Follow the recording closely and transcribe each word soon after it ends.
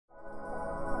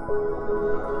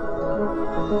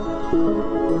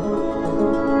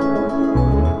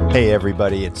Hey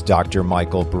everybody, it's Dr.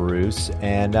 Michael Bruce,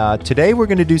 and today we're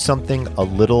going to do something a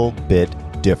little bit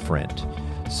different.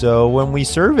 So when we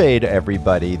surveyed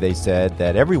everybody, they said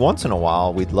that every once in a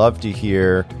while we'd love to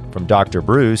hear from Dr.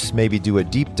 Bruce, maybe do a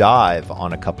deep dive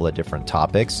on a couple of different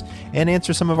topics and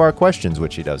answer some of our questions,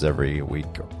 which he does every week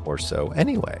or so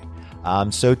anyway.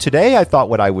 So today I thought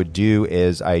what I would do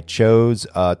is I chose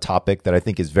a topic that I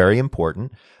think is very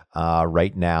important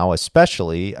right now,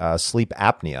 especially sleep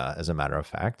apnea, as a matter of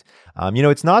fact.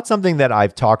 It's not something that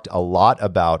I've talked a lot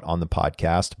about on the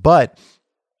podcast, but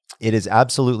it is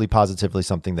absolutely positively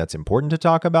something that's important to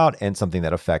talk about and something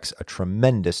that affects a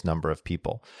tremendous number of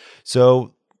people.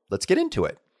 So let's get into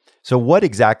it. So what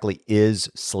exactly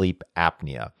is sleep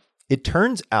apnea? It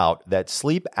turns out that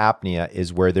sleep apnea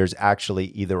is where there's actually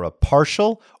either a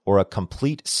partial or a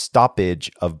complete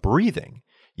stoppage of breathing.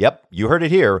 Yep, you heard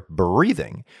it here,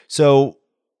 breathing. So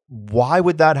why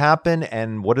would that happen,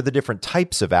 and what are the different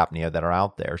types of apnea that are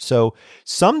out there? So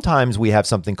sometimes we have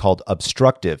something called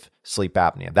obstructive sleep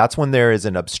apnea. That's when there is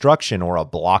an obstruction or a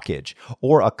blockage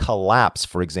or a collapse,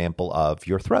 for example, of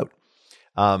your throat.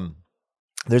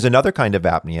 There's another kind of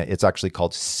apnea. It's actually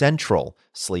called central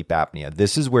sleep apnea.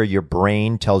 This is where your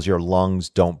brain tells your lungs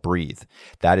don't breathe.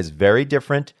 That is very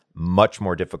different, much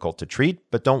more difficult to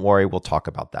treat, but don't worry, we'll talk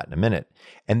about that in a minute.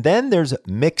 And then there's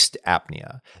mixed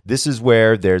apnea. This is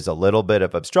where there's a little bit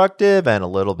of obstructive and a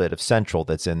little bit of central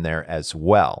that's in there as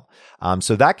well.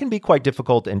 So that can be quite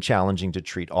difficult and challenging to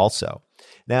treat also.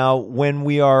 Now, when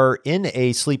we are in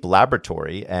a sleep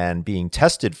laboratory and being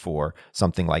tested for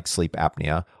something like sleep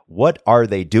apnea, what are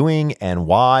they doing and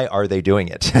why are they doing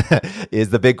it is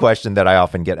the big question that I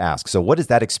often get asked. So what is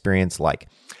that experience like?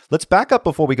 Let's back up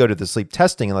before we go to the sleep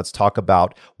testing and let's talk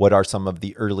about what are some of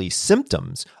the early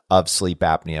symptoms of sleep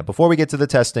apnea. Before we get to the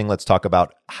testing, let's talk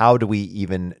about how do we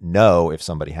even know if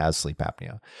somebody has sleep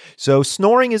apnea. So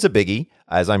snoring is a biggie,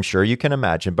 as I'm sure you can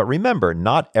imagine. But remember,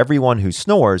 not everyone who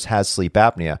snores has sleep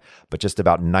apnea, but just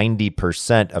about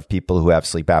 90% of people who have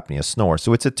sleep apnea snore.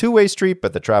 So it's a two-way street,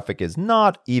 but the traffic is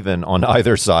not even on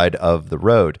either side of the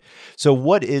road. So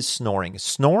what is snoring?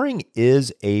 Snoring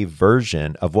is a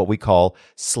version of what we call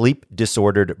sleep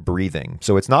disordered breathing.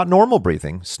 So it's not normal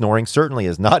breathing. Snoring certainly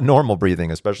is not normal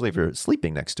breathing, especially if you're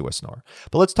sleeping next to a snore.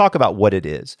 But let's talk about what it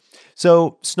is.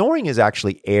 So snoring is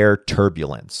actually air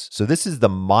turbulence. So this is the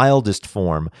mildest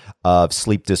form of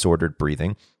sleep disordered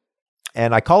breathing.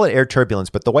 And I call it air turbulence,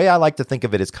 but the way I like to think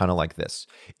of it is kind of like this.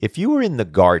 If you were in the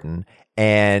garden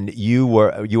and you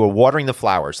were watering the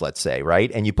flowers, let's say, right?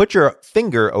 And you put your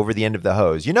finger over the end of the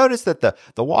hose, you notice that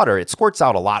the water, it squirts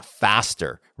out a lot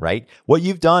faster, right? What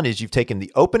you've done is you've taken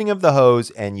the opening of the hose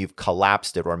and you've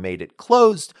collapsed it or made it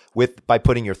closed by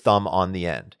putting your thumb on the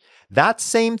end. That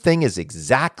same thing is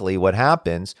exactly what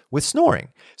happens with snoring.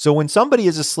 So when somebody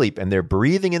is asleep and they're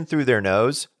breathing in through their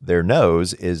nose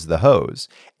is the hose.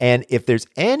 And if there's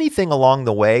anything along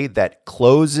the way that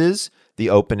closes the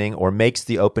opening or makes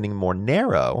the opening more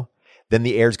narrow, then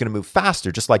the air is going to move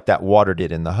faster, just like that water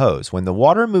did in the hose. When the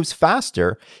water moves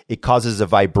faster, it causes a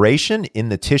vibration in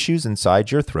the tissues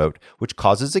inside your throat, which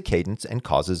causes a cadence and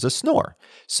causes a snore.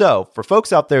 So for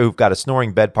folks out there who've got a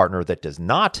snoring bed partner that does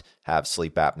not have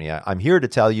sleep apnea, I'm here to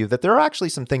tell you that there are actually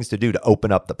some things to do to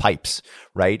open up the pipes,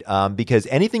 right? Because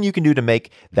anything you can do to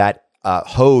make that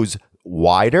hose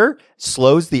wider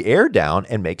slows the air down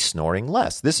and makes snoring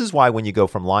less. This is why when you go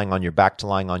from lying on your back to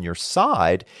lying on your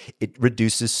side, it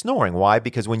reduces snoring. Why?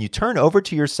 Because when you turn over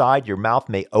to your side, your mouth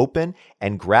may open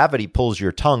and gravity pulls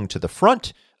your tongue to the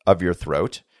front of your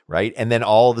throat, right? And then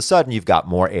all of a sudden you've got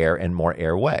more air and more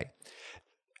airway.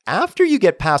 After you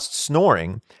get past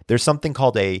snoring, there's something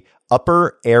called a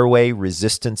upper airway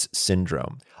resistance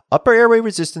syndrome. Upper airway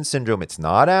resistance syndrome, it's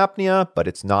not apnea, but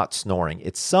it's not snoring.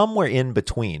 It's somewhere in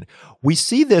between. We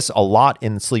see this a lot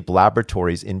in sleep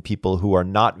laboratories in people who are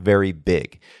not very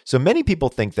big. So many people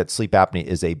think that sleep apnea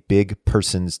is a big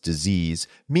person's disease,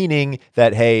 meaning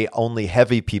that, hey, only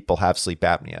heavy people have sleep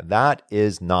apnea. That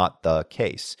is not the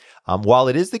case. While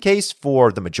it is the case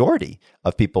for the majority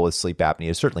of people with sleep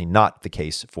apnea, it's certainly not the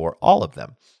case for all of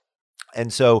them.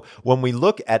 And so when we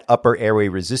look at upper airway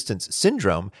resistance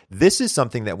syndrome, this is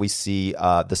something that we see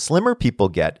the slimmer people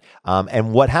get.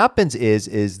 And what happens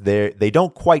is they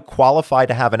don't quite qualify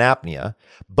to have an apnea,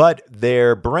 but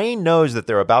their brain knows that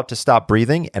they're about to stop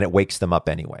breathing and it wakes them up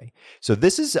anyway. So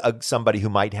this is somebody who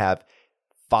might have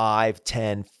 5,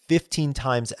 10, 15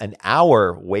 times an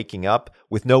hour waking up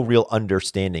with no real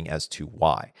understanding as to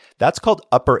why. That's called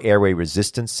upper airway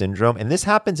resistance syndrome, and this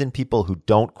happens in people who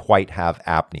don't quite have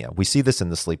apnea. We see this in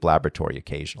the sleep laboratory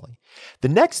occasionally. The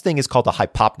next thing is called a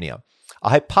hypopnea. A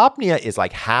hypopnea is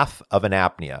like half of an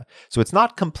apnea. So it's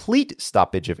not complete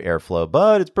stoppage of airflow,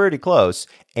 but it's pretty close,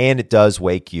 and it does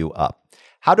wake you up.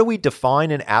 How do we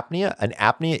define an apnea? An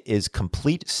apnea is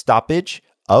complete stoppage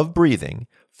of breathing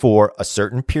for a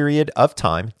certain period of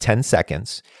time, 10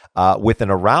 seconds, with an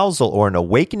arousal or an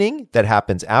awakening that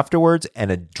happens afterwards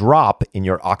and a drop in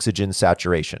your oxygen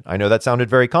saturation. I know that sounded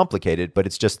very complicated, but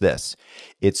it's just this.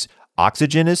 It's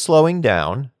oxygen is slowing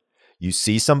down, you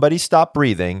see somebody stop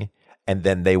breathing, and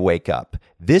then they wake up.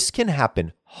 This can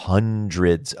happen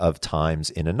hundreds of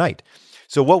times in a night.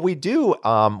 So what we do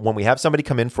when we have somebody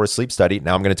come in for a sleep study,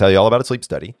 now I'm going to tell you all about a sleep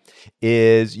study,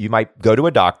 is you might go to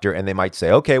a doctor and they might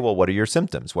say, okay, well, what are your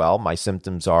symptoms? Well, my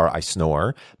symptoms are I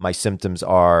snore. My symptoms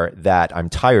are that I'm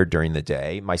tired during the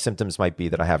day. My symptoms might be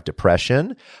that I have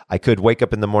depression. I could wake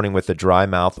up in the morning with a dry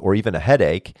mouth or even a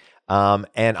headache.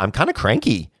 And I'm kind of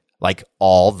cranky, like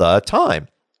all the time.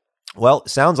 Well, it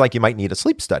sounds like you might need a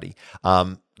sleep study.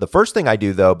 The first thing I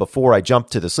do, though, before I jump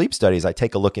to the sleep studies, I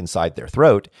take a look inside their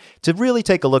throat to really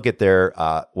take a look at their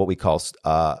what we call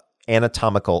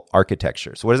anatomical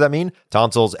architecture. So what does that mean?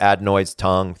 Tonsils, adenoids,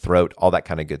 tongue, throat, all that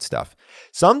kind of good stuff.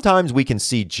 Sometimes we can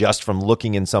see just from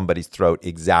looking in somebody's throat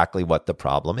exactly what the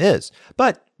problem is.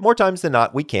 But more times than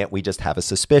not, we can't. We just have a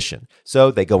suspicion.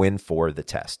 So they go in for the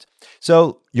test.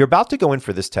 So you're about to go in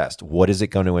for this test. What is it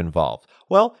going to involve?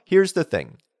 Well, here's the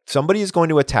thing. Somebody is going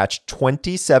to attach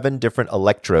 27 different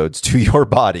electrodes to your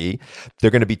body.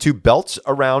 They're going to be 2 belts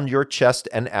around your chest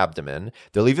and abdomen.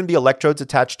 There'll even be electrodes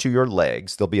attached to your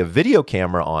legs. There'll be a video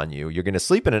camera on you. You're going to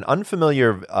sleep in an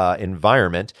unfamiliar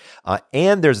environment.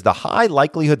 And there's the high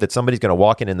likelihood that somebody's going to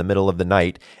walk in the middle of the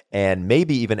night and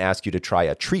maybe even ask you to try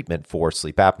a treatment for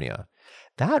sleep apnea.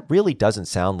 That really doesn't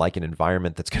sound like an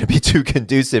environment that's going to be too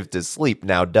conducive to sleep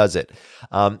now, does it?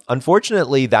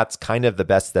 Unfortunately, that's kind of the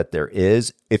best that there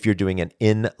is if you're doing an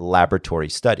in-laboratory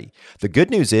study. The good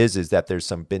news is that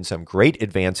there's been some great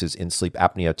advances in sleep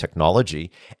apnea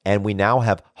technology, and we now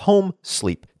have home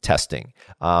sleep testing.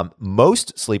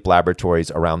 Most sleep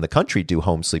laboratories around the country do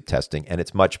home sleep testing, and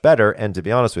it's much better. And to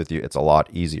be honest with you, it's a lot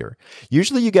easier.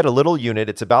 Usually you get a little unit.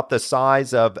 It's about the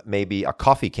size of maybe a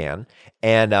coffee can,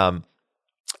 and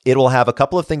it will have a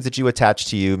couple of things that you attach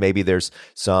to you. Maybe there's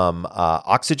some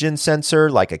oxygen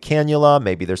sensor like a cannula.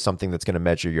 Maybe there's something that's going to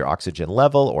measure your oxygen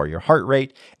level or your heart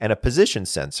rate, and a position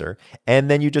sensor.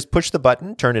 And then you just push the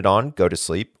button, turn it on, go to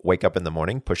sleep, wake up in the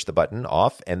morning, push the button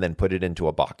off, and then put it into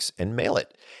a box and mail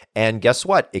it. And guess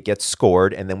what? It gets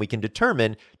scored, and then we can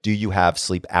determine, do you have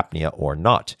sleep apnea or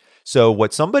not? So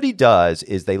what somebody does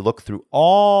is they look through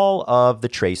all of the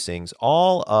tracings,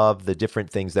 all of the different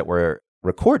things that were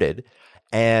recorded,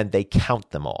 and they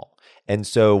count them all. And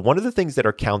so one of the things that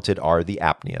are counted are the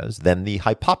apneas, then the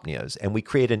hypopneas, and we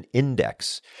create an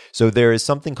index. So there is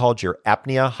something called your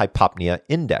apnea-hypopnea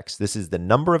index. This is the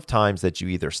number of times that you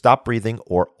either stop breathing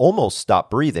or almost stop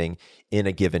breathing in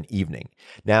a given evening.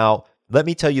 Now, let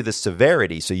me tell you the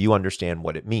severity so you understand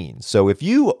what it means. So if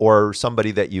you or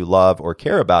somebody that you love or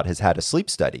care about has had a sleep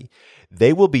study,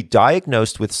 they will be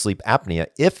diagnosed with sleep apnea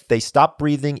if they stop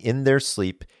breathing in their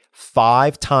sleep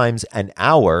 5 times an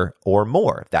hour or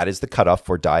more. That is the cutoff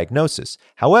for diagnosis.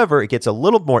 However, it gets a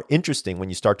little more interesting when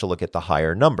you start to look at the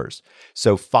higher numbers.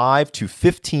 So 5 to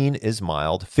 15 is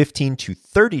mild, 15 to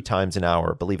 30 times an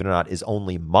hour, believe it or not, is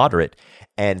only moderate,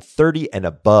 and 30 and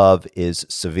above is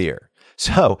severe.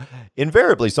 So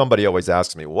invariably, somebody always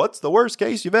asks me, what's the worst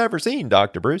case you've ever seen,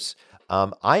 Dr. Bruce?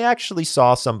 I actually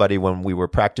saw somebody when we were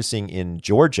practicing in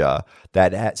Georgia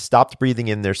that had stopped breathing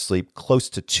in their sleep close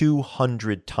to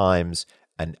 200 times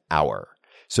an hour.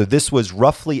 So this was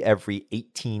roughly every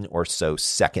 18 or so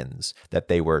seconds that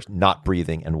they were not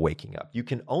breathing and waking up. You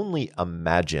can only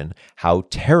imagine how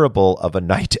terrible of a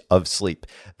night of sleep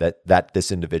that this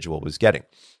individual was getting.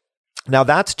 Now,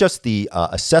 that's just the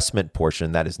assessment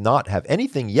portion. That does not have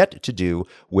anything yet to do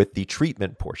with the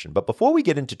treatment portion. But before we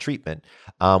get into treatment,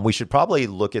 we should probably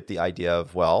look at the idea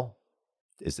of, well,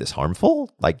 is this harmful?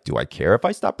 Like, do I care if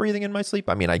I stop breathing in my sleep?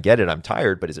 I mean, I get it, I'm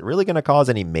tired, but is it really going to cause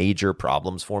any major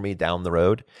problems for me down the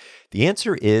road? The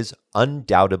answer is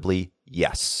undoubtedly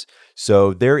yes.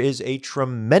 So there is a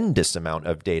tremendous amount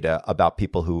of data about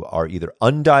people who are either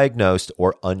undiagnosed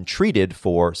or untreated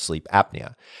for sleep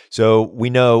apnea. So we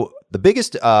know the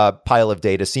biggest pile of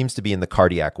data seems to be in the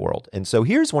cardiac world. And so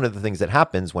here's one of the things that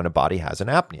happens when a body has an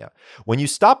apnea. When you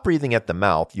stop breathing at the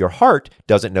mouth, your heart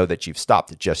doesn't know that you've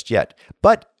stopped just yet,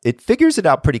 but it figures it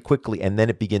out pretty quickly, and then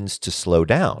it begins to slow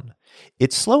down.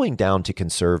 It's slowing down to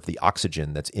conserve the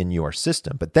oxygen that's in your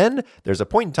system. But then there's a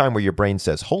point in time where your brain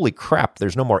says, holy crap,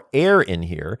 there's no more air in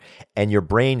here. And your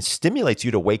brain stimulates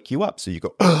you to wake you up. So you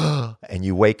go, and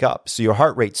you wake up. So your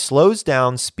heart rate slows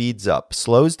down, speeds up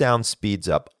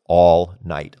all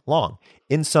night long.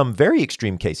 In some very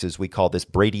extreme cases, we call this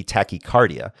Brady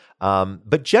tachycardia.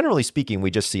 But generally speaking, we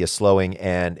just see a slowing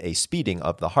and a speeding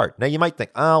of the heart. Now, you might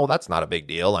think, oh, well, that's not a big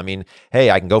deal. I mean,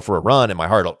 hey, I can go for a run and my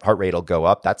heart rate will go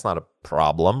up. That's not a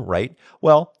problem, right?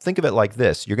 Well, think of it like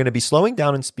this. You're going to be slowing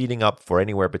down and speeding up for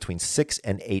anywhere between 6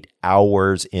 and 8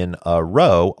 hours in a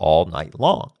row all night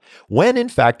long, when in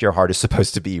fact your heart is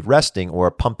supposed to be resting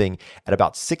or pumping at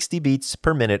about 60 beats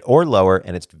per minute or lower,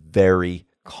 and it's very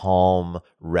calm,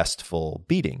 restful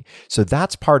beating. So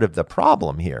that's part of the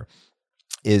problem here,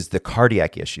 is the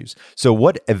cardiac issues. So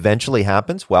what eventually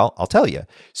happens? Well, I'll tell you.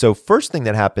 So first thing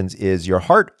that happens is your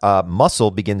heart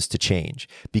muscle begins to change,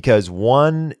 because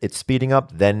one, it's speeding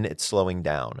up, then it's slowing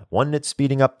down. One, it's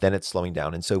speeding up, then it's slowing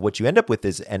down. And so what you end up with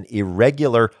is an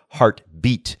irregular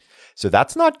heartbeat. So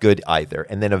that's not good either.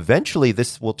 And then eventually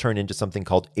this will turn into something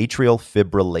called atrial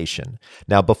fibrillation.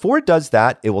 Now, before it does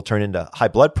that, it will turn into high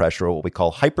blood pressure, or what we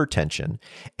call hypertension.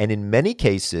 And in many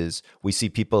cases, we see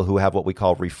people who have what we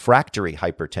call refractory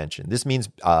hypertension. This means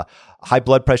high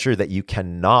blood pressure that you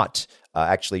cannot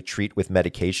actually treat with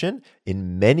medication.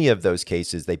 In many of those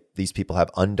cases, these people have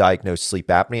undiagnosed sleep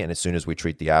apnea, and as soon as we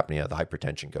treat the apnea, the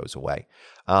hypertension goes away.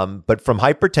 But from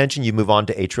hypertension, you move on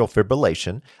to atrial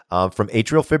fibrillation. From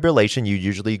atrial fibrillation, you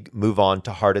usually move on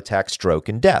to heart attack, stroke,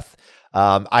 and death.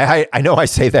 I know I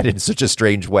say that in such a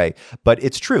strange way, but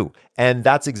it's true. And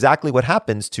that's exactly what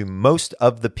happens to most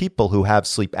of the people who have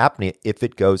sleep apnea if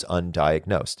it goes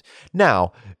undiagnosed.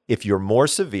 Now, if you're more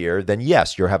severe, then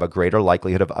yes, you have a greater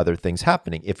likelihood of other things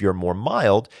happening. If you're more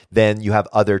mild, then you have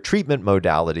other treatment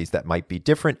modalities that might be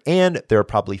different, and there are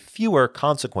probably fewer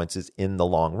consequences in the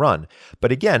long run.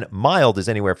 But again, mild is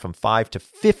anywhere from 5 to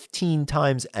 15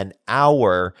 times an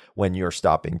hour when you're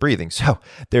stopping breathing. So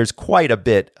there's quite a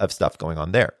bit of stuff going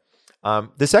on there.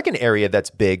 The second area that's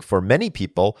big for many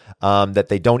people that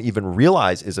they don't even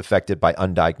realize is affected by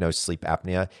undiagnosed sleep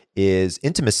apnea is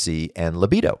intimacy and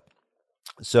libido.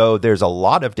 So there's a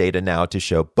lot of data now to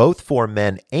show, both for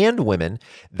men and women,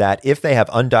 that if they have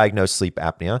undiagnosed sleep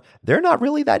apnea, they're not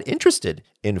really that interested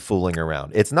in fooling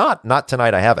around. It's not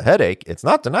tonight I have a headache. It's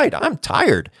not tonight I'm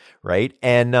tired, right?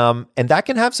 And that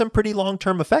can have some pretty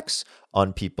long-term effects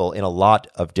on people in a lot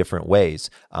of different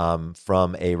ways,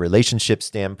 from a relationship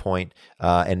standpoint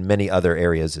and many other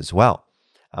areas as well.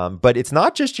 But it's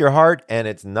not just your heart, and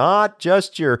it's not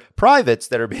just your privates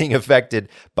that are being affected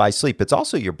by sleep. It's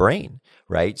also your brain,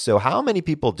 right? So how many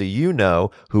people do you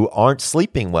know who aren't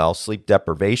sleeping well, sleep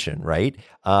deprivation, right?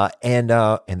 And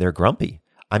they're grumpy.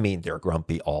 I mean, they're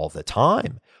grumpy all the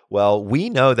time. Well, we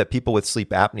know that people with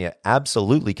sleep apnea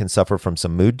absolutely can suffer from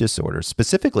some mood disorders.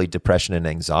 Specifically, depression and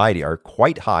anxiety are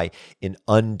quite high in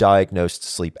undiagnosed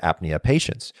sleep apnea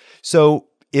patients. So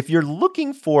if you're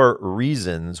looking for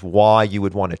reasons why you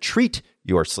would want to treat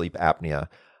your sleep apnea,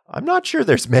 I'm not sure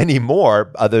there's many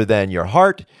more other than your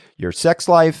heart, your sex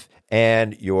life,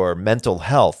 and your mental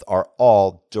health are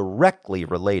all directly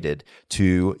related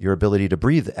to your ability to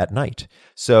breathe at night.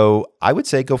 So I would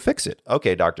say go fix it.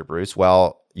 Okay, Dr. Bruce,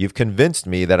 well, you've convinced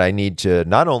me that I need to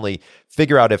not only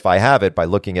figure out if I have it by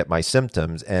looking at my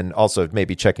symptoms and also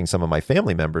maybe checking some of my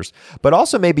family members, but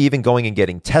also maybe even going and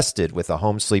getting tested with a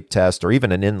home sleep test or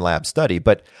even an in-lab study.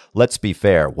 But let's be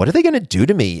fair. What are they going to do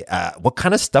to me? What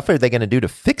kind of stuff are they going to do to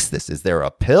fix this? Is there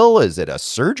a pill? Is it a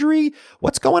surgery?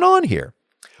 What's going on here?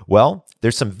 Well,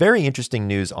 there's some very interesting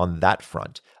news on that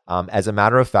front. As a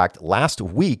matter of fact, last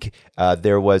week,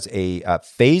 there was a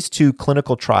phase 2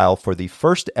 clinical trial for the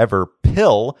first ever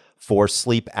pill for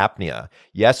sleep apnea.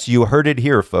 Yes, you heard it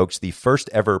here, folks, the first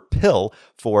ever pill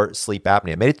for sleep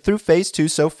apnea. Made it through phase 2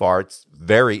 so far. It's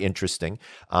very interesting.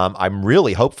 I'm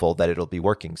really hopeful that it'll be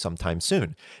working sometime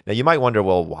soon. Now, you might wonder,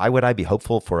 well, why would I be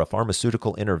hopeful for a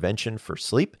pharmaceutical intervention for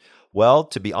sleep? Well,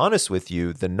 to be honest with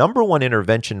you, the number one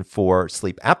intervention for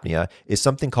sleep apnea is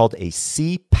something called a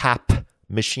CPAP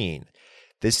machine.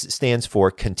 This stands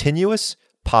for continuous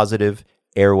positive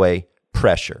airway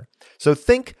pressure. So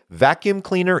think vacuum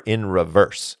cleaner in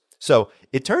reverse. So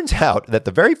it turns out that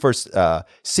the very first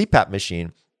CPAP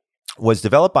machine was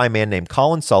developed by a man named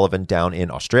Colin Sullivan down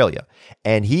in Australia.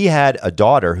 And he had a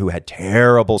daughter who had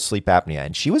terrible sleep apnea,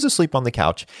 and she was asleep on the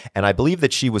couch. And I believe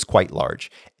that she was quite large.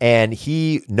 And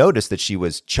he noticed that she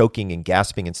was choking and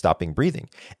gasping and stopping breathing.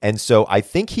 And so I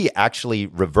think he actually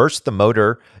reversed the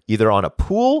motor either on a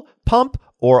pool pump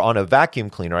or on a vacuum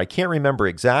cleaner. I can't remember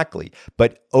exactly.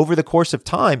 But over the course of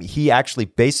time, he actually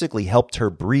basically helped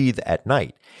her breathe at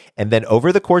night. And then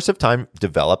over the course of time,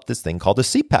 developed this thing called a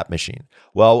CPAP machine.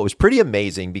 Well, it was pretty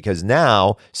amazing because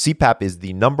now CPAP is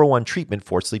the number one treatment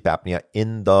for sleep apnea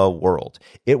in the world.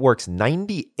 It works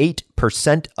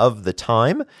 98% of the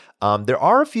time. There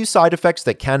are a few side effects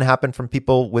that can happen from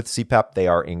people with CPAP. They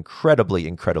are incredibly,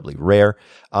 incredibly rare.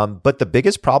 But the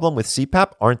biggest problem with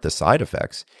CPAP aren't the side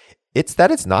effects. It's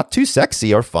that it's not too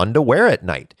sexy or fun to wear at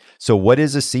night. So what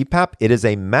is a CPAP? It is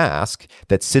a mask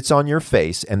that sits on your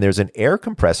face, and there's an air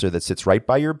compressor that sits right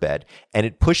by your bed, and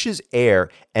it pushes air.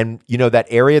 And you know that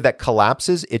area that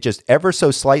collapses, it just ever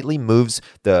so slightly moves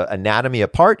the anatomy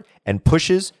apart and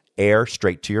pushes air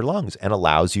straight to your lungs and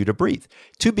allows you to breathe.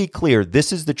 To be clear,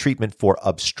 this is the treatment for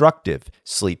obstructive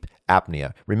sleep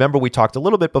apnea. Remember, we talked a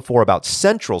little bit before about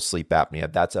central sleep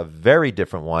apnea. That's a very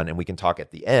different one, and we can talk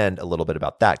at the end a little bit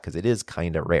about that because it is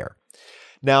kind of rare.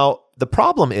 Now, the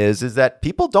problem is that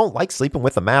people don't like sleeping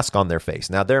with a mask on their face.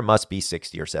 Now, there must be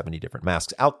 60 or 70 different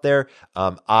masks out there.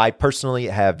 I personally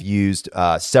have used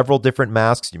several different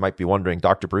masks. You might be wondering,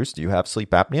 Dr. Bruce, do you have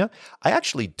sleep apnea? I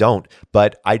actually don't,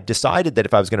 but I decided that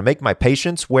if I was going to make my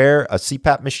patients wear a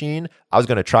CPAP machine, I was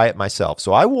going to try it myself.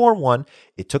 So I wore one.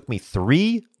 It took me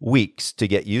 3 weeks to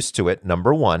get used to it,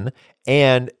 number one,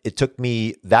 and it took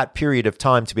me that period of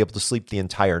time to be able to sleep the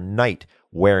entire night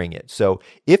wearing it. So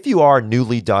if you are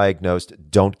newly diagnosed,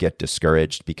 don't get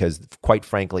discouraged because quite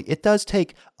frankly, it does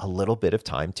take a little bit of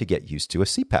time to get used to a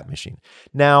CPAP machine.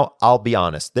 Now, I'll be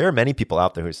honest, there are many people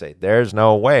out there who say, there's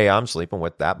no way I'm sleeping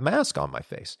with that mask on my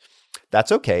face.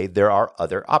 That's okay. There are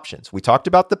other options. We talked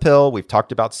about the pill. We've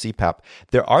talked about CPAP.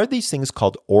 There are these things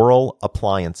called oral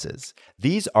appliances.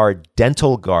 These are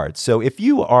dental guards. So if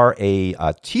you are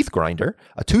a tooth grinder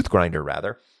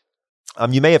rather,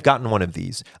 you may have gotten one of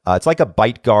these. It's like a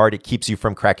bite guard. It keeps you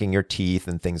from cracking your teeth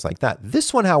and things like that.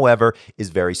 This one, however, is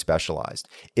very specialized.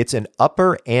 It's an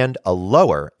upper and a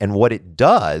lower. And what it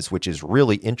does, which is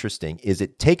really interesting, is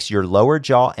it takes your lower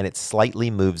jaw and it slightly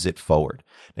moves it forward.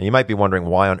 Now, you might be wondering,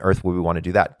 why on earth would we want to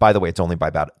do that? By the way, it's only by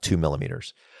about 2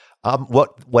 millimeters.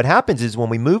 What happens is when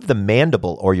we move the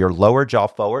mandible or your lower jaw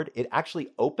forward, it actually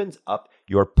opens up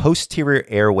your posterior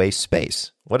airway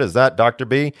space. What is that, Dr.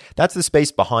 B? That's the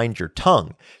space behind your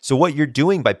tongue. So what you're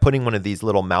doing by putting one of these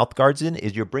little mouth guards in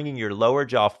is you're bringing your lower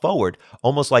jaw forward,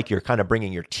 almost like you're kind of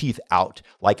bringing your teeth out,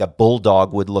 like a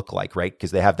bulldog would look like, right?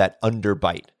 Because they have that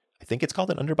underbite. I think it's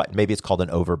called an underbite. Maybe it's called an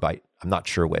overbite. I'm not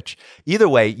sure which. Either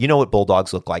way, you know what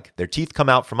bulldogs look like. Their teeth come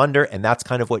out from under, and that's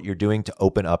kind of what you're doing to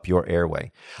open up your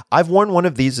airway. I've worn one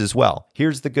of these as well.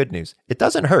 Here's the good news. It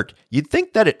doesn't hurt. You'd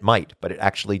think that it might, but it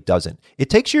actually doesn't.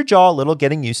 It takes your jaw a little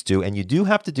getting used to, and you do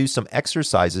have to do some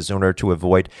exercises in order to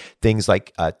avoid things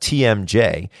like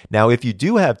TMJ. Now, if you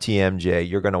do have TMJ,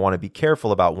 you're going to want to be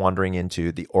careful about wandering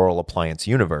into the oral appliance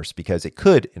universe because it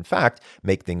could, in fact,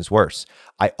 make things worse.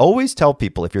 I always tell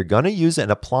people if you're going to use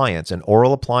an appliance, an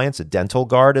oral appliance, a dental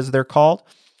guard as they're called,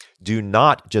 do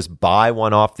not just buy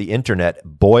one off the internet,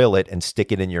 boil it, and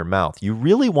stick it in your mouth. You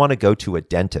really want to go to a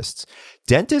dentist.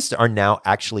 Dentists are now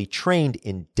actually trained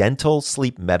in dental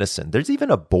sleep medicine. There's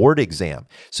even a board exam.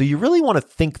 So you really want to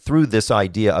think through this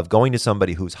idea of going to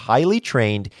somebody who's highly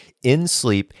trained in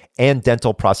sleep and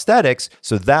dental prosthetics,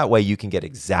 so that way you can get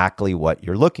exactly what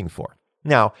you're looking for.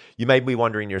 Now, you may be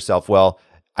wondering to yourself, well,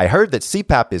 I heard that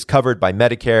CPAP is covered by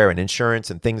Medicare and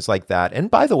insurance and things like that. And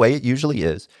by the way, it usually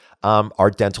is. Are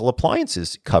dental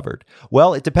appliances covered?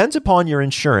 Well, it depends upon your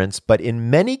insurance, but in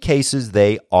many cases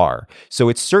they are. So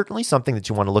it's certainly something that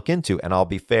you want to look into. And I'll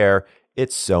be fair,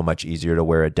 it's so much easier to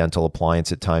wear a dental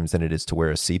appliance at times than it is to wear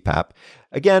a CPAP.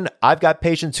 Again, I've got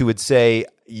patients who would say,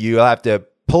 you have to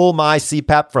pull my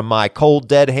CPAP from my cold,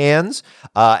 dead hands.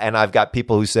 And I've got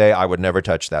people who say, I would never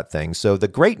touch that thing. So the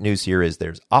great news here is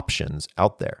there's options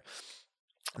out there.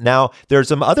 Now, there are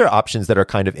some other options that are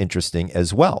kind of interesting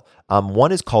as well.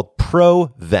 One is called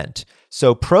ProVent.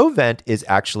 So ProVent is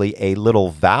actually a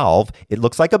little valve. It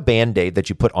looks like a Band-Aid that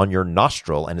you put on your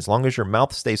nostril. And as long as your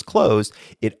mouth stays closed,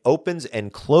 it opens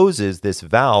and closes this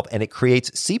valve and it creates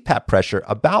CPAP pressure,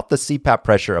 about the CPAP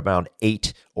pressure around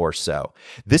 8 or so.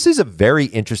 This is a very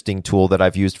interesting tool that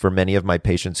I've used for many of my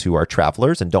patients who are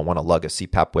travelers and don't want to lug a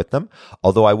CPAP with them.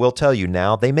 Although I will tell you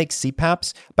now, they make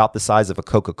CPAPs about the size of a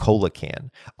Coca-Cola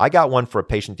can. I got one for a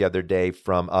patient the other day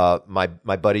from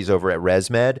my buddies over at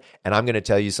ResMed, and I'm going to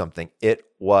tell you something. It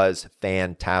was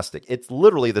fantastic. It's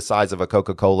literally the size of a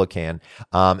Coca-Cola can.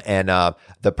 And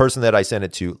the person that I sent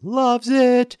it to loves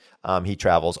it. He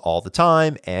travels all the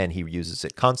time and he uses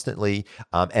it constantly.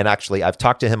 And actually, I've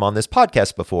talked to him on this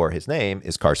podcast before. His name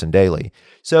is Carson Daly.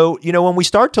 So, when we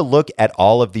start to look at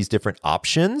all of these different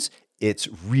options, it's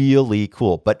really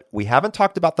cool. But we haven't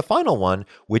talked about the final one,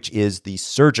 which is the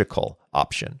surgical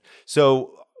option.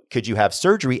 So, could you have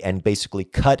surgery and basically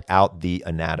cut out the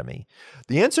anatomy?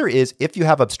 The answer is, if you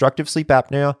have obstructive sleep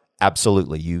apnea,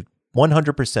 absolutely. You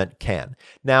 100% can.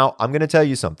 Now, I'm going to tell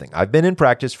you something. I've been in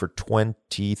practice for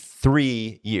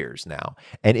 23 years now.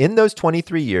 And in those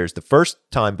 23 years, the first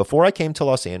time before I came to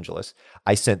Los Angeles,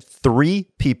 I sent 3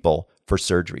 people for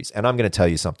surgeries. And I'm going to tell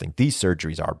you something. These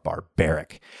surgeries are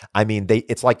barbaric. I mean,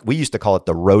 it's like, we used to call it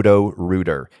the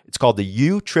Roto-Rooter. It's called the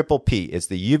UPPP. It's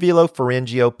the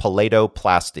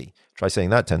uvulopalatoplasty. Try saying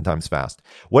that 10 times fast.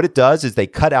 What it does is they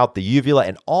cut out the uvula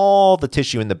and all the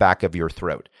tissue in the back of your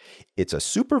throat. It's a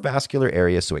supravascular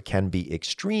area, so it can be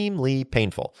extremely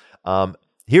painful.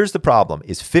 Here's the problem,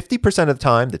 is 50% of the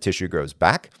time the tissue grows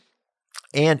back.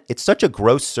 And it's such a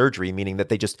gross surgery, meaning that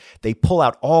they pull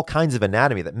out all kinds of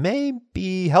anatomy that may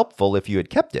be helpful if you had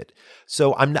kept it.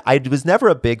 So I was never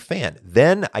a big fan.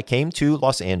 Then I came to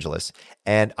Los Angeles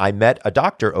and I met a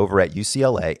doctor over at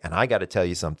UCLA. And I got to tell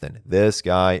you something, this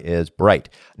guy is bright.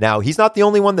 Now, he's not the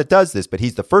only one that does this, but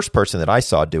he's the first person that I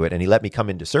saw do it. And he let me come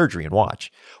into surgery and watch.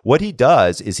 What he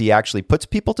does is he actually puts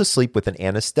people to sleep with an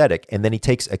anesthetic. And then he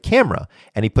takes a camera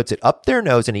and he puts it up their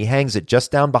nose and he hangs it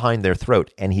just down behind their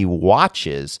throat. And he watches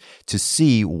to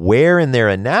see where in their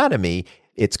anatomy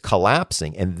it's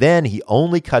collapsing. And then he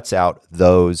only cuts out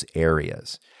those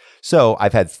areas. So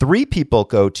I've had 3 people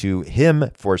go to him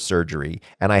for surgery,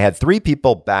 and I had 3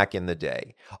 people back in the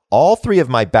day. All 3 of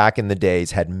my back in the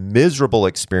days had miserable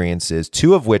experiences,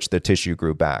 2 of which the tissue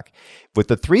grew back. With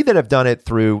the 3 that have done it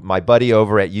through my buddy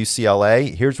over at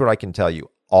UCLA, here's what I can tell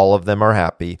you. All of them are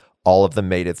happy. All of them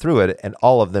made it through it, and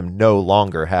all of them no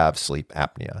longer have sleep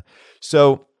apnea.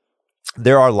 So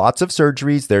there are lots of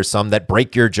surgeries. There's some that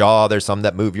break your jaw. There's some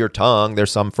that move your tongue.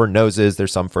 There's some for noses.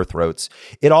 There's some for throats.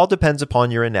 It all depends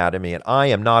upon your anatomy. And I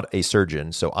am not a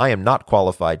surgeon, so I am not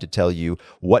qualified to tell you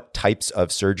what types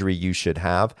of surgery you should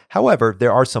have. However,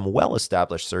 there are some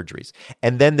well-established surgeries.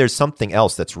 And then there's something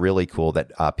else that's really cool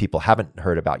that people haven't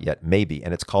heard about yet, maybe,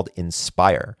 and it's called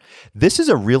Inspire. This is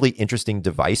a really interesting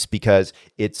device because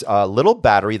it's a little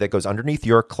battery that goes underneath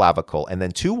your clavicle, and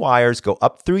then 2 wires go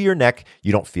up through your neck.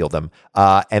 You don't feel them.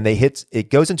 And it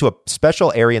goes into a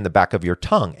special area in the back of your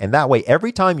tongue. And that way,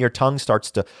 every time your tongue starts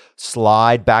to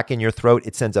slide back in your throat,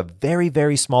 it sends a very,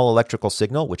 very small electrical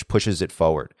signal, which pushes it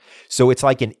forward. So it's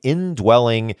like an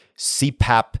indwelling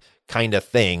CPAP kind of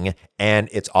thing. And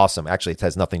it's awesome. Actually, it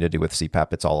has nothing to do with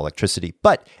CPAP. It's all electricity.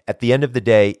 But at the end of the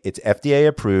day, it's FDA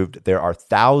approved. There are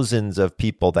thousands of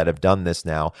people that have done this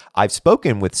now. I've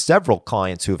spoken with several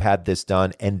clients who have had this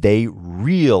done, and they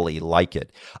really like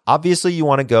it. Obviously, you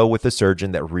want to go with a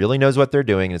surgeon that really knows what they're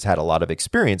doing and has had a lot of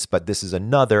experience, but this is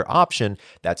another option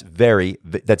that's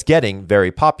getting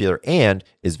very popular and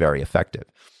is very effective.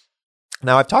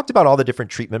 Now, I've talked about all the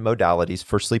different treatment modalities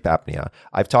for sleep apnea.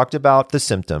 I've talked about the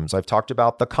symptoms. I've talked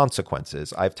about the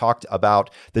consequences. I've talked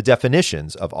about the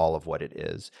definitions of all of what it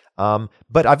is.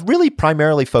 But I've really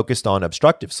primarily focused on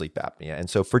obstructive sleep apnea.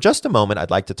 And so for just a moment, I'd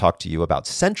like to talk to you about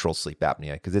central sleep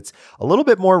apnea because it's a little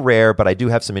bit more rare, but I do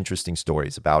have some interesting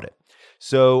stories about it.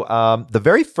 So the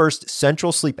very first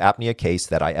central sleep apnea case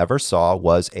that I ever saw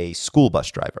was a school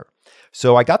bus driver.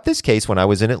 So I got this case when I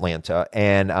was in Atlanta,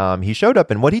 and he showed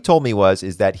up, and what he told me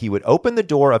is that he would open the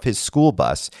door of his school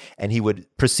bus and he would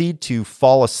proceed to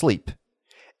fall asleep.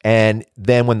 And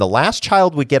then when the last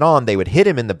child would get on, they would hit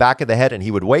him in the back of the head and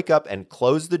he would wake up and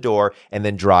close the door and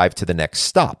then drive to the next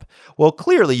stop. Well,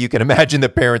 clearly you can imagine the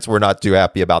parents were not too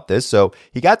happy about this. So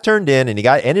he got turned in and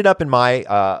ended up in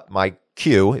my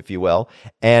queue, if you will.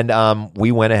 And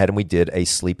we went ahead and we did a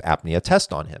sleep apnea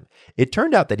test on him. It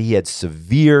turned out that he had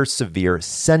severe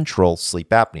central sleep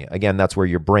apnea. Again, that's where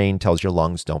your brain tells your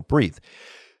lungs don't breathe.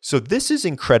 So this is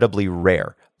incredibly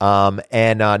rare.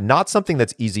 and not something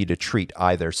that's easy to treat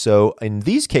either. So in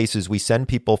these cases, we send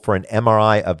people for an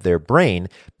MRI of their brain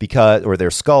or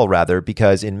their skull rather,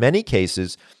 because in many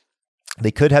cases,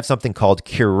 they could have something called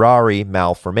Curare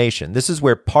malformation. This is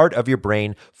where part of your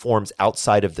brain forms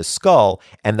outside of the skull,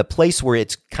 and the place where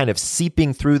it's kind of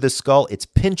seeping through the skull, it's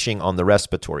pinching on the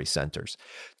respiratory centers.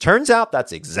 Turns out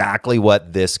that's exactly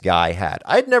what this guy had.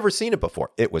 I'd never seen it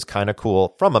before. It was kind of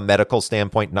cool from a medical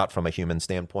standpoint, not from a human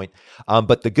standpoint.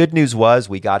 But the good news was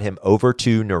we got him over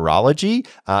to neurology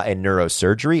and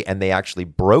neurosurgery, and they actually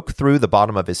broke through the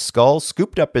bottom of his skull,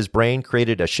 scooped up his brain,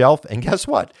 created a shelf, and guess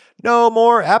what? No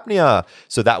more apnea.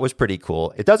 So that was pretty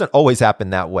cool. It doesn't always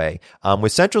happen that way.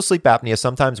 With central sleep apnea,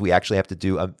 sometimes we actually have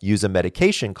to use a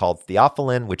medication called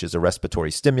theophylline, which is a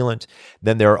respiratory stimulant.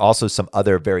 Then there are also some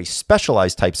other very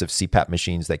specialized types of CPAP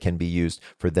machines that can be used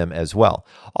for them as well.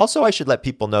 Also, I should let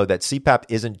people know that CPAP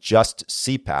isn't just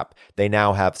CPAP. They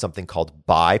now have something called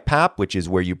BiPAP, which is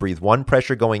where you breathe one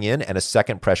pressure going in and a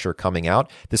second pressure coming out.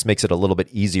 This makes it a little bit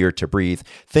easier to breathe.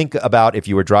 Think about if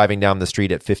you were driving down the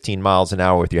street at 15 miles an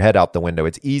hour with your head out the window.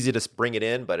 It's easy to bring it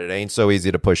in, but it ain't so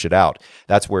easy to push it out.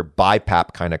 That's where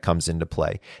BiPAP kind of comes into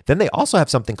play. Then they also have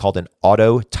something called an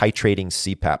auto-titrating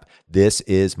CPAP. This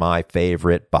is my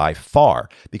favorite by far,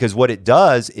 because what it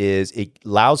does is it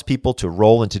allows people to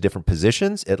roll into different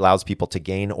positions. It allows people to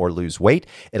gain or lose weight.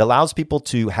 It allows people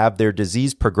to have their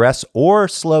disease progress or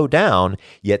slow down,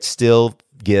 yet still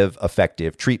give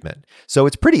effective treatment. So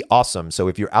it's pretty awesome. So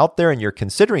if you're out there and you're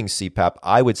considering CPAP,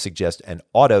 I would suggest an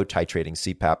auto-titrating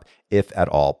CPAP if at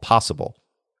all possible.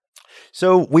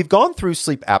 So we've gone through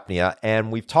sleep apnea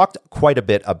and we've talked quite a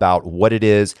bit about what it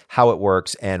is, how it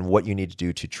works, and what you need to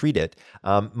do to treat it.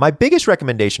 My biggest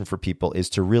recommendation for people is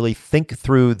to really think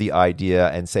through the idea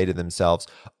and say to themselves,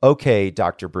 okay,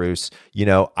 Dr. Bruce,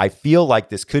 I feel like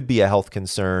this could be a health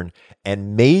concern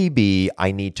and maybe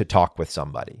I need to talk with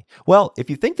somebody. Well, if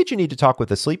you think that you need to talk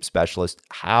with a sleep specialist,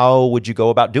 how would you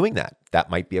go about doing that? That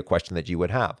might be a question that you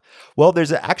would have. Well,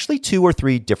 there's actually 2 or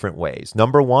 3 different ways.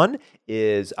 Number one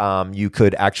is you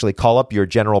could actually call up your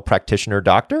general practitioner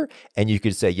doctor and you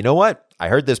could say, you know what? I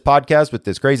heard this podcast with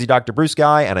this crazy Dr. Bruce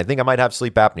guy, and I think I might have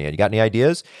sleep apnea. You got any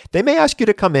ideas? They may ask you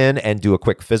to come in and do a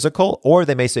quick physical, or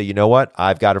they may say, you know what?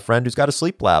 I've got a friend who's got a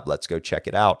sleep lab. Let's go check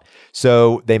it out.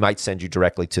 So they might send you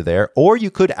directly to there, or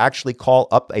you could actually call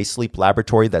up a sleep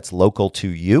laboratory that's local to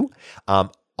you.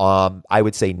 I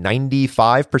would say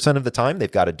 95% of the time,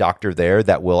 they've got a doctor there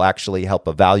that will actually help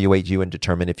evaluate you and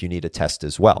determine if you need a test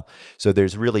as well. So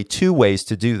there's really 2 ways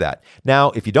to do that. Now,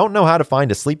 if you don't know how to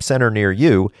find a sleep center near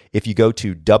you, if you go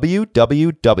to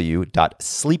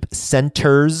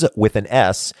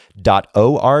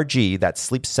www.sleepcenters.org,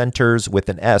 that's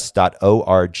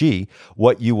sleepcenterswithan.org,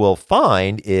 what you will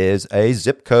find is a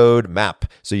zip code map.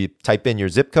 So you type in your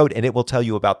zip code and it will tell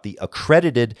you about the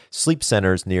accredited sleep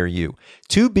centers near you.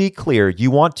 To be clear,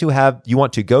 you want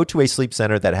to go to a sleep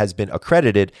center that has been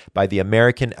accredited by the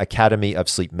American Academy of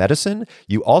Sleep Medicine.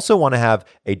 You also want to have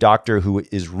a doctor who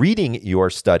is reading your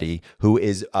study, who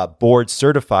is board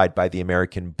certified by the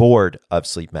American Board of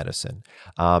Sleep Medicine.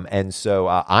 And so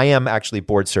I am actually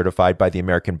board certified by the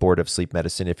American Board of Sleep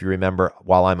Medicine. If you remember,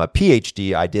 while I'm a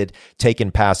PhD, I did take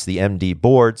and pass the MD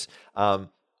boards.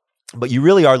 But you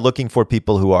really are looking for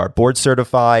people who are board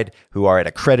certified, who are at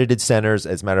accredited centers.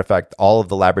 As a matter of fact, all of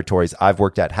the laboratories I've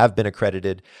worked at have been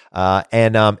accredited.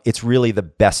 And it's really the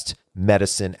best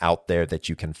medicine out there that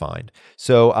you can find.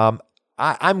 So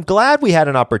I'm glad we had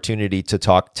an opportunity to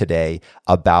talk today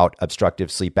about obstructive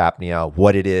sleep apnea,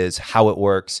 what it is, how it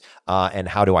works, and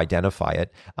how to identify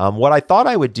it. What I thought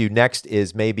I would do next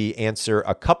is maybe answer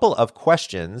a couple of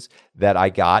questions that I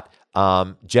got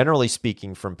generally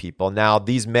speaking from people. Now,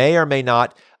 these may or may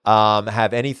not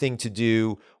have anything to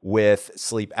do with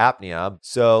sleep apnea.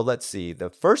 So let's see. The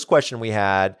first question we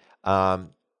had,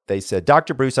 they said,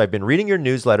 Dr. Bruce, I've been reading your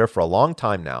newsletter for a long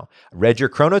time now. I read your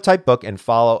chronotype book and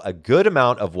follow a good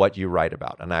amount of what you write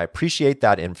about, and I appreciate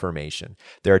that information.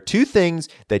 There are 2 things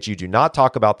that you do not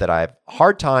talk about that I have a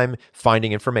hard time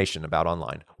finding information about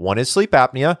online. One is sleep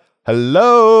apnea.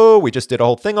 Hello, we just did a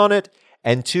whole thing on it.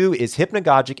 And 2 is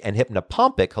hypnagogic and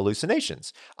hypnopompic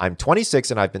hallucinations. I'm 26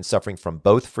 and I've been suffering from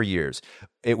both for years.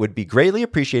 It would be greatly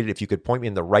appreciated if you could point me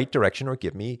in the right direction or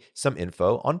give me some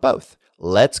info on both.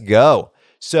 Let's go.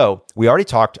 So we already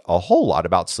talked a whole lot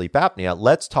about sleep apnea.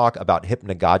 Let's talk about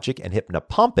hypnagogic and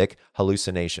hypnopompic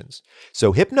hallucinations.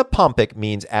 So hypnopompic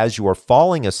means as you are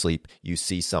falling asleep, you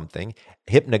see something.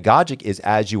 Hypnagogic is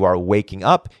as you are waking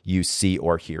up, you see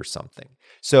or hear something.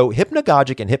 So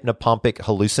hypnagogic and hypnopompic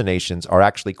hallucinations are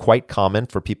actually quite common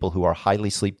for people who are highly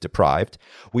sleep deprived.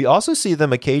 We also see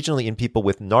them occasionally in people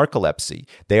with narcolepsy.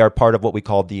 They are part of what we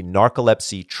call the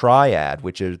narcolepsy triad,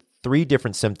 which is 3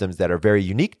 different symptoms that are very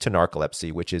unique to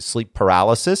narcolepsy, which is sleep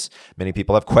paralysis. Many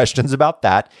people have questions about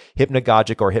that.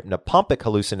 Hypnagogic or hypnopompic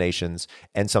hallucinations,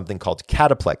 and something called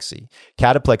cataplexy.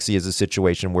 Cataplexy is a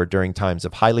situation where during times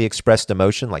of highly expressed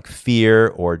emotion like fear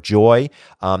or joy,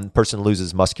 the person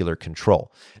loses muscular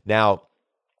control. Now,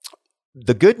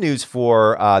 the good news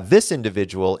for this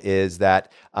individual is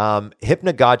that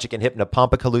hypnagogic and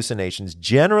hypnopompic hallucinations,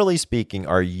 generally speaking,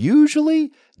 are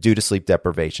usually due to sleep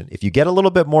deprivation. If you get a little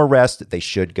bit more rest, they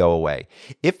should go away.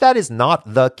 If that is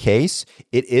not the case,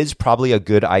 it is probably a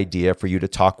good idea for you to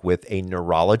talk with a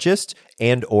neurologist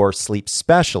and or sleep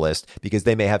specialist, because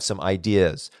they may have some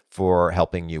ideas for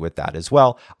helping you with that as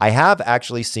well. I have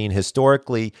actually seen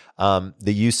historically the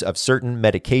use of certain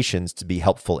medications to be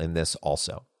helpful in this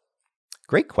also.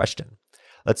 Great question.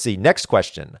 Let's see. Next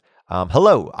question.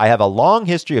 Hello, I have a long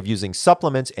history of using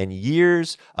supplements and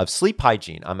years of sleep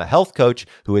hygiene. I'm a health coach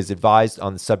who is advised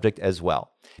on the subject as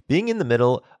well. Being in the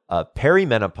middle of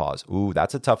perimenopause, ooh,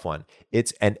 that's a tough one.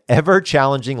 It's an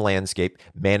ever-challenging landscape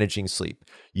managing sleep.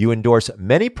 You endorse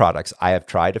many products. I have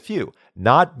tried a few.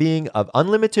 Not being of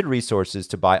unlimited resources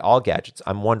to buy all gadgets,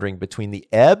 I'm wondering between the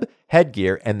Ebb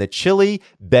headgear and the Chili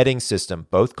bedding system,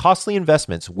 both costly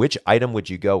investments, which item would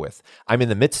you go with? I'm in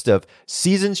the midst of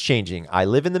seasons changing. I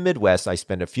live in the Midwest. I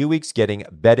spend a few weeks getting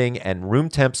bedding and room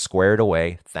temp squared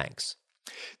away. Thanks.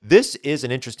 This is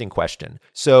an interesting question.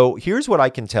 So here's what I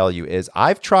can tell you is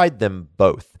I've tried them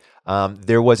both.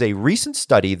 There was a recent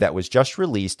study that was just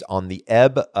released on the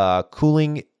Ebb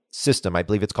cooling system. I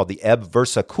believe it's called the Ebb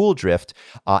Versa Cool Drift,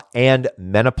 and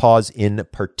menopause in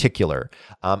particular.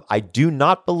 I do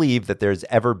not believe that there's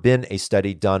ever been a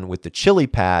study done with the Chili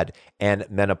Pad and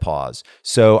menopause.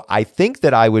 So I think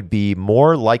that I would be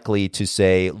more likely to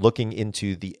say looking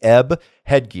into the Ebb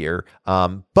headgear.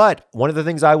 But one of the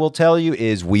things I will tell you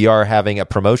is we are having a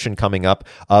promotion coming up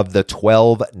of the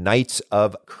 12 Nights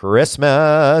of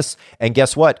Christmas. And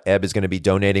guess what? Ebb is going to be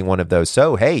donating one of those.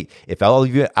 So, hey, if all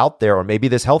of you out there, or maybe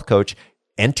this health coach,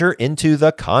 enter into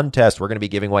the contest. We're going to be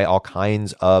giving away all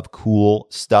kinds of cool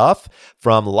stuff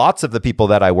from lots of the people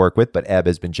that I work with, but Ebb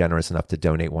has been generous enough to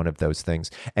donate one of those things.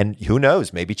 And who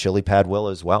knows, maybe Chili Pad will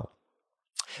as well.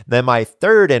 Then my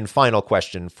third and final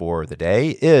question for the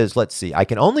day is, let's see, I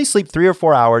can only sleep 3 or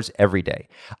 4 hours every day.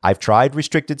 I've tried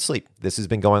restricted sleep. This has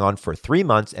been going on for 3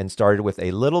 months and started with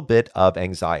a little bit of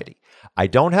anxiety. I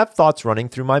don't have thoughts running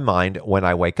through my mind when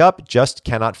I wake up, just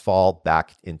cannot fall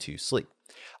back into sleep.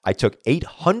 I took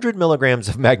 800 milligrams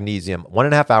of magnesium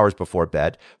 1.5 hours before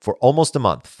bed for almost a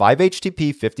month.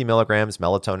 5-HTP, 50 milligrams,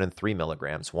 melatonin, 3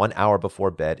 milligrams, 1 hour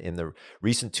before bed in the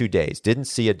recent 2 days. Didn't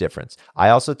see a difference. I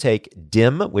also take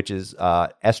DIM, which is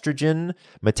estrogen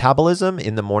metabolism,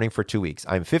 in the morning for 2 weeks.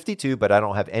 I'm 52, but I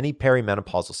don't have any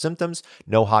perimenopausal symptoms,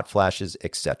 no hot flashes,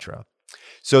 etc.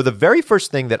 So the very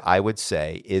first thing that I would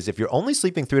say is if you're only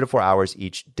sleeping 3 to 4 hours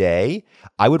each day,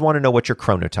 I would want to know what your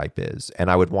chronotype is. And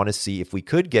I would want to see if we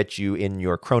could get you in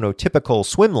your chronotypical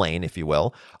swim lane, if you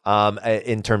will,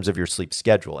 in terms of your sleep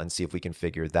schedule, and see if we can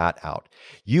figure that out.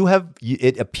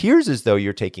 It appears as though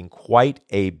you're taking quite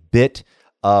a bit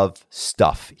of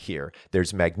stuff here.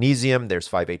 There's magnesium, there's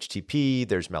 5-HTP,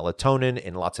 there's melatonin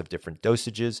in lots of different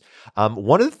dosages.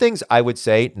 One of the things I would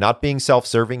say, not being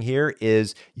self-serving here,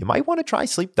 is you might want to try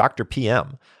Sleep Doctor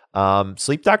PM.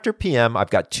 Sleep Doctor PM, I've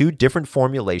got 2 different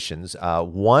formulations.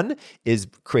 One is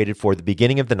created for the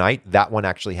beginning of the night. That one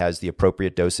actually has the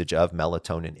appropriate dosage of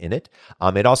melatonin in it.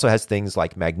 It also has things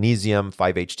like magnesium,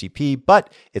 5-HTP,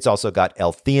 but it's also got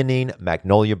L-theanine,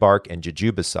 magnolia bark, and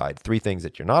jujubicide, 3 things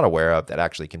that you're not aware of that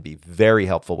actually can be very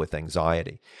helpful with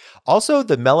anxiety. Also,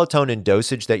 the melatonin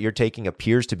dosage that you're taking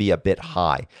appears to be a bit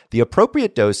high. The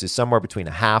appropriate dose is somewhere between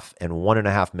 0.5 and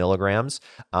 1.5 milligrams.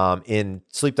 In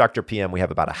Sleep Doctor PM, we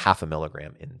have about 0.5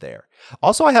 milligram in there.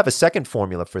 Also, I have a second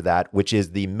formula for that, which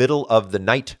is the middle of the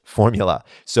night formula.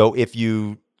 So if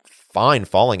you find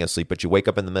falling asleep, but you wake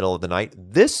up in the middle of the night,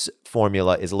 this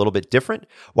formula is a little bit different.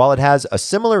 While it has a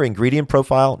similar ingredient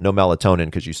profile, no melatonin,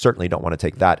 because you certainly don't want to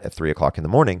take that at 3 o'clock in the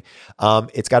morning,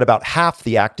 it's got about half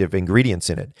the active ingredients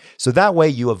in it. So that way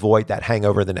you avoid that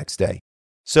hangover the next day.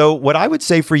 So what I would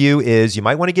say for you is you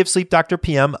might want to give Sleep Doctor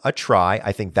PM a try.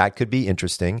 I think that could be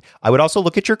interesting. I would also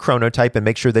look at your chronotype and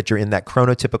make sure that you're in that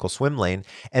chronotypical swim lane.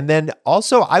 And then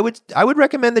also I would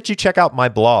recommend that you check out my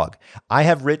blog. I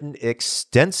have written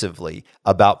extensively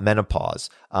about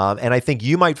menopause. And I think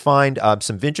you might find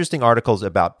some interesting articles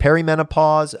about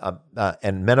perimenopause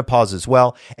and menopause as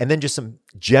well. And then just some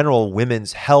general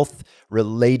women's health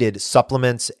related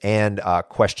supplements and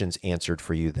questions answered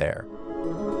for you there.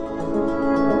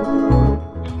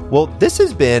 Well, this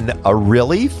has been a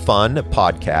really fun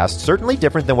podcast, certainly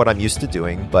different than what I'm used to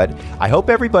doing, but I hope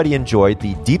everybody enjoyed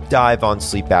the deep dive on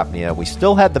sleep apnea. We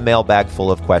still had the mailbag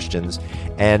full of questions,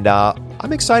 and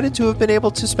I'm excited to have been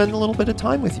able to spend a little bit of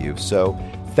time with you. So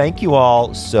thank you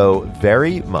all so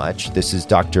very much. This is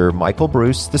Dr. Michael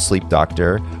Breus, the Sleep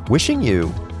Doctor, wishing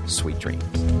you sweet dreams.